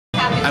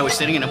I was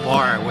sitting in a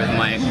bar with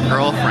my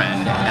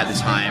girlfriend at the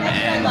time,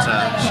 and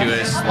she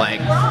was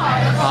like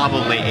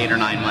probably 8 or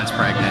 9 months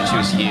pregnant. She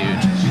was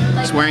huge. She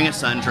was wearing a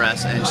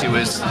sundress, and she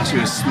was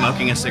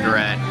smoking a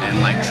cigarette and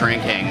like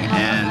drinking,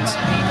 and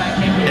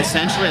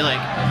essentially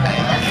like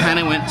kind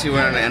of went to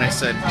her and I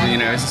said, you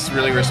know, is this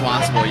really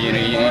responsible? You know,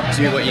 you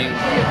do what you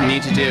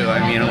need to do. I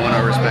mean, I want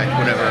to respect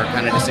whatever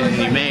kind of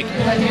decision you make.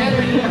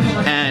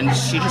 And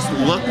she just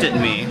looked at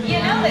me,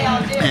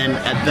 and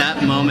at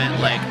that moment,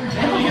 like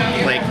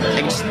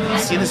I just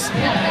see this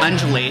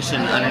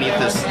undulation underneath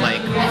this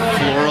like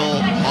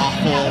floral,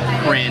 awful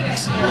print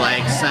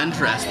like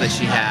sundress that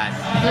she had.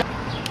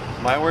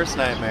 My worst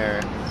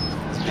nightmare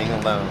is being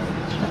alone.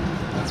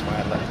 That's why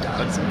I love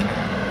dogs and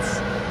cats.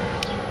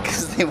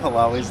 Because they will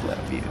always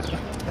love you,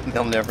 and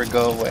they'll never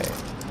go away.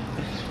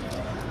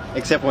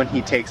 Except when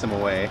he takes them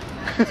away.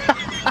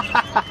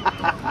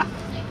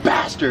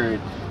 Bastard!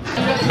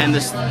 And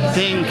this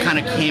thing kind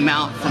of came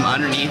out from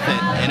underneath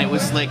it, and it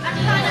was like,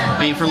 I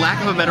mean, for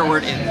lack of a better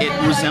word,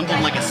 it resembled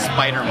like a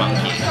spider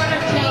monkey,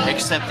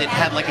 except it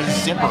had like a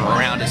zipper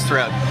around its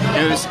throat.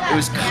 It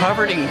was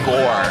covered in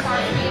gore.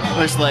 It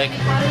was like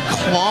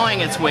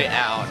clawing its way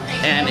out,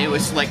 and it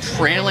was like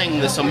trailing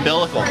this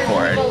umbilical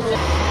cord.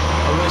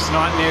 My worst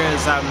nightmare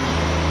is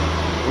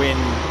when,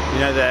 you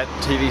know, that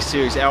TV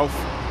series Elf,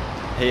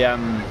 he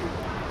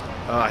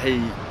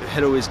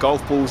hid all his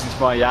golf balls into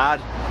my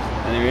yard,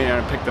 and he went around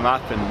and picked them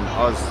up, and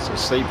I was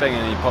sleeping,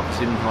 and he popped his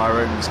head into my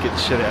room and scared the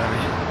shit out of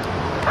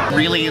me.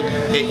 Really,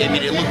 I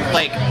mean, it looked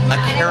like a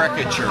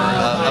caricature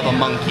of a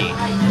monkey,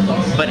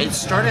 but it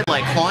started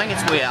like clawing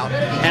its way out,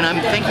 and I'm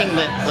thinking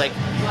that like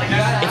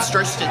it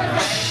starts to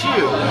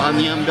chew on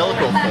the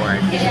umbilical cord,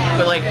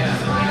 but like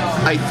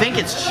I think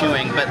it's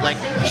chewing, but like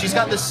she's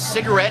got this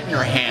cigarette in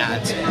her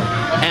hand,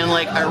 and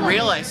like I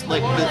realized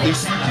like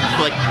there's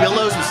like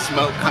billows of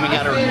smoke coming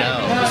out of her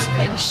nose.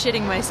 And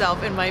shitting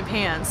myself in my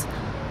pants.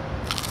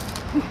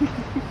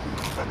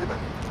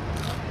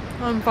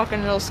 I'm fucking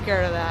a little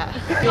scared of that.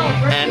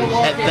 And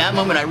at that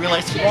moment I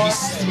realized he's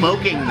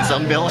smoking this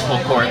umbilical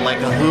cord like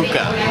a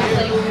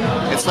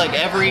hookah. It's like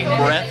every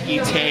breath he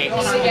takes,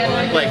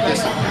 like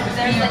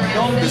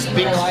this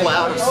big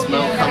cloud of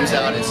smoke comes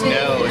out his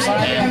nose.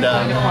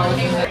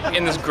 And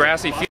in this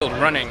grassy field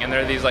running, and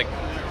there are these like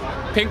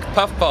pink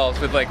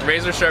puffballs with like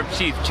razor sharp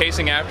teeth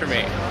chasing after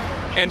me.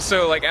 And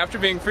so like after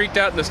being freaked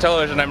out in this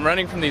television, I'm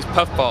running from these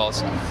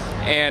puffballs.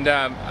 And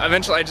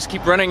eventually I just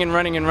keep running and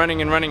running and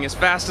running and running as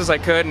fast as I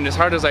could and as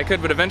hard as I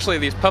could, but eventually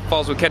these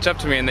puffballs would catch up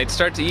to me and they'd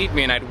start to eat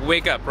me, and I'd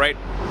wake up right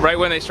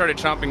when they started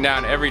chomping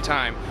down every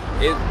time.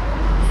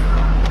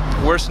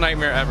 Worst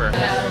nightmare ever.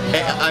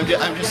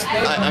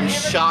 I'm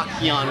shocked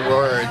beyond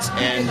words,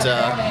 and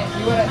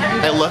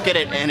I look at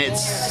it and it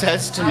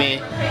says to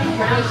me,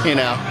 you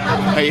know,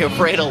 are you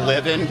afraid of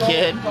living,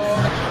 kid?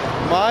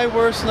 My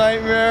worst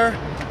nightmare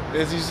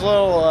is these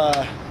little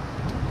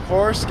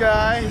horse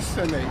guys,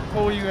 and they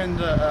pull you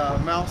into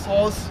mouse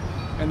holes,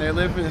 and they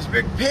live in this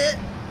big pit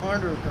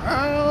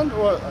underground,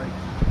 or like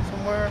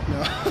somewhere.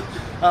 No,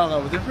 I don't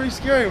know, but they're pretty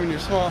scary when you're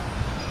small.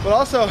 But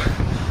also,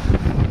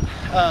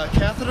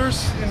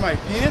 catheters in my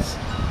penis,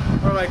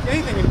 or like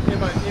anything in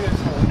my penis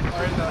hole,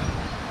 or in the.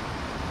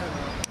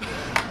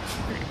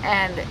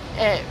 And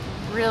it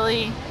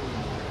really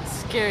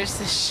scares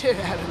the shit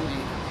out of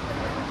me.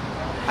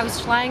 I was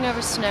flying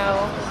over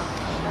snow,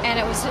 and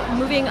it was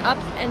moving up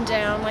and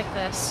down like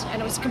this,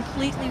 and it was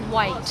completely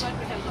white.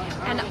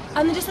 And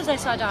on the distance I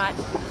saw Dot,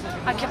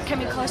 I kept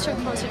coming closer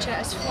and closer to it. I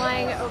was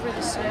flying over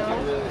the snow,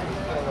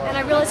 and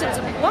I realized it was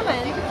a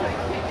woman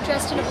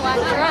dressed in a black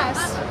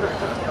dress.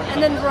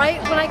 And then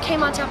right when I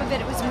came on top of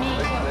it, it was me.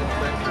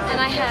 And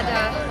I had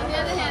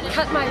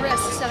cut my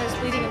wrist, so I was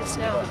bleeding in the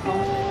snow.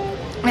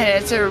 And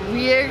it's a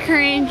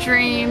reoccurring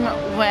dream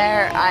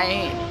where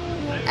I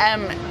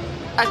am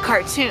a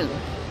cartoon.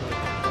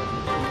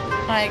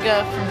 I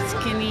go from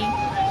skinny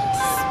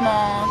to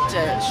small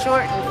to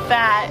short and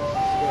fat,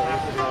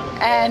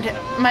 and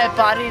my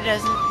body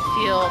doesn't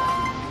feel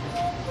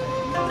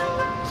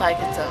like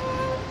its own.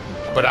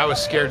 But I was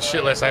scared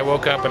shitless. I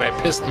woke up and I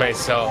pissed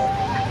myself.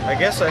 I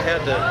guess I had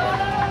to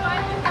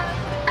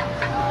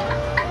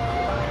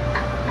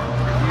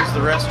use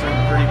the restroom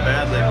pretty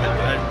badly, but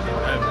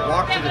I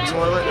walked to the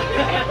toilet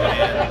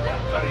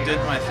and did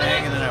my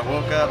thing, and then I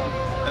woke up.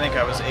 I think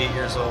I was 8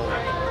 years old,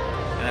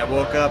 and I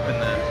woke up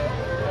and the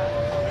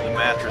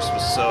mattress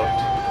was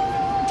soaked.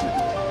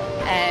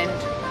 And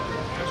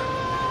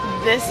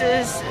this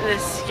is the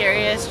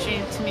scariest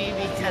dream to me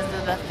because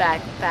of the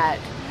fact that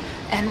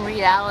in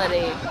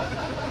reality,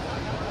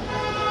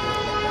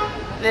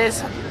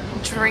 this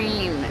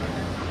dream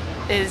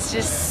is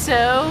just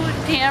so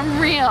damn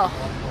real.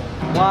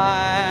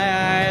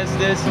 Why is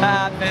this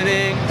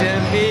happening to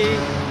me?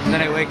 And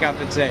then I wake up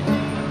and say,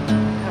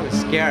 that was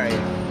scary.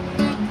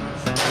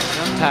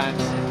 Sometimes